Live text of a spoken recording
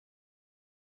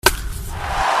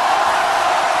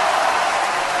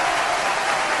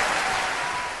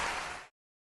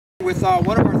with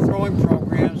one of our throwing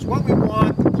programs, what we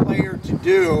want the player to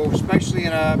do, especially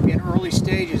in early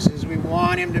stages, is we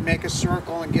want him to make a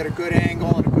circle and get a good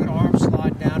angle and a good arm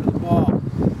slot down to the ball.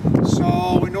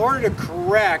 So in order to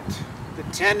correct the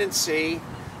tendency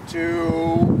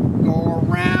to go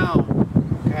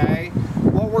around, okay,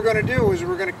 what we're going to do is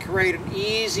we're going to create an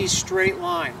easy straight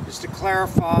line. Just to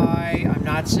clarify, I'm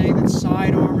not saying that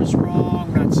sidearm is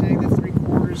wrong, I'm not saying that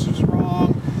 3/4 is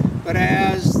wrong, but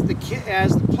as the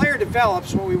player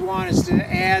develops, what we want is to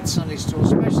add some of these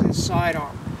tools, especially the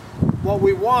sidearm. What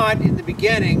we want in the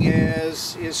beginning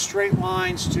is straight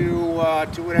lines to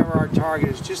whatever our target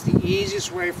is. Just the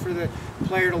easiest way for the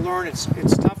player to learn. It's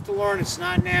tough to learn, it's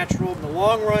not natural. In the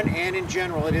long run and in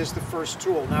general, it is the first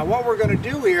tool. Now what we're going to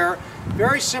do here,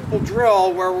 very simple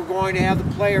drill where we're going to have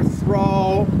the player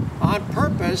throw on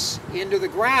purpose into the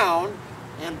ground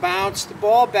and bounce the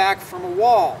ball back from a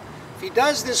wall. If he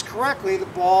does this correctly, the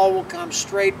ball will come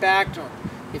straight back to him.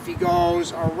 If he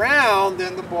goes around,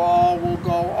 then the ball will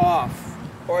go off.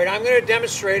 All right, I'm going to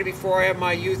demonstrate it before I have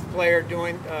my youth player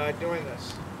doing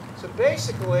this. So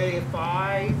basically, if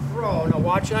I throw, now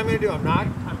watch what I'm going to do. I'm not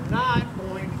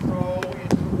going to throw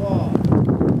into the wall.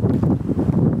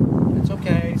 It's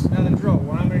okay. It's another drill.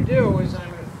 What I'm going to do is I'm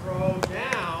going to throw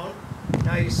down.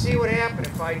 Now you see what happened.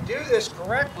 If I do this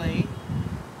correctly,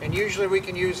 and usually we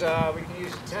can use a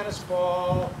tennis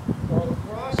ball or a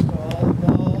lacrosse ball. The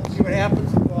ball, see what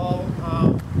happens? The ball will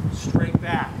come straight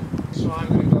back. So I'm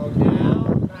going to go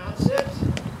down, bounce it,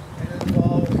 and then the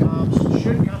ball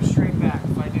should come straight back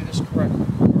if I do this correctly.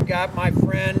 We've got my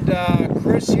friend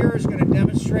Chris here is going to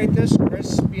demonstrate this.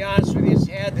 Chris, to be honest with you, has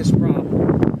had this problem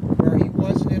where he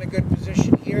wasn't in a good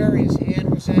position here. His hand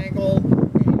was angled,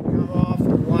 and he'd come off.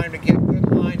 We want him to get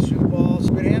good lines through the ball. So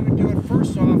we're going to have him do it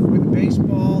first off with a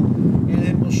baseball, and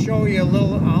then we'll show you a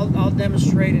little. I'll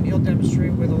demonstrate and he'll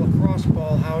demonstrate with a lacrosse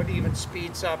ball how it even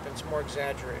speeds up and it's more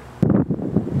exaggerated.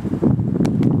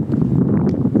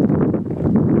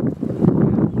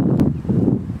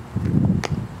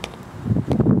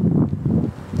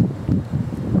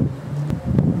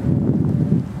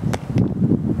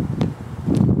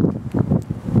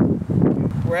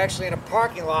 We're actually in a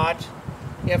parking lot.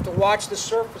 You have to watch the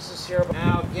surfaces here.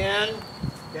 Now again,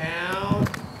 down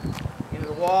into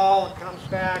the wall, and comes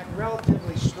back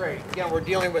relatively straight. Again, we're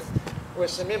dealing with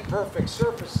some imperfect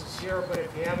surfaces here, but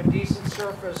if you have a decent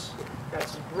surface, got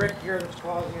some brick here that's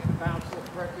causing it to bounce a little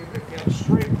correctly. But if you have a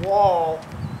straight wall,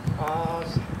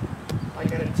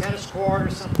 like at a tennis court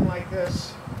or something like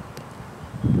this,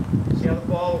 see how the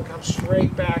ball will come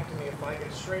straight back to me. If I get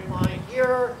a straight line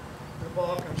here, the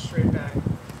ball comes straight back.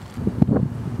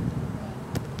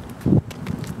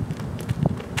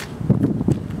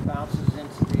 Bounces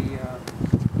into the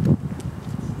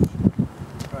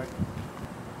right.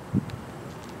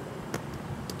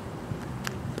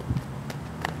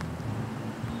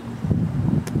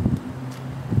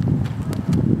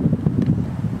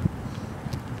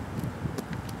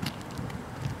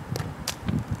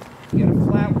 Get a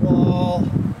flat wall,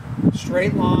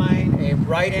 straight line, a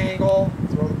right angle,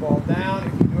 throw the ball down.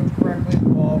 If you do it correctly, the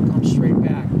ball comes straight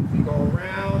back. If you go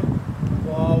around,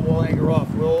 the ball will anchor off.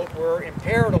 We're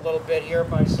impaired a little bit here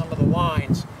by some of the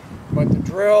lines, but the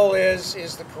drill is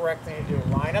the correct thing to do.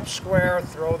 Line up square,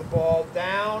 throw the ball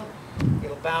down,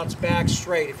 it'll bounce back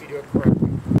straight if you do it correctly.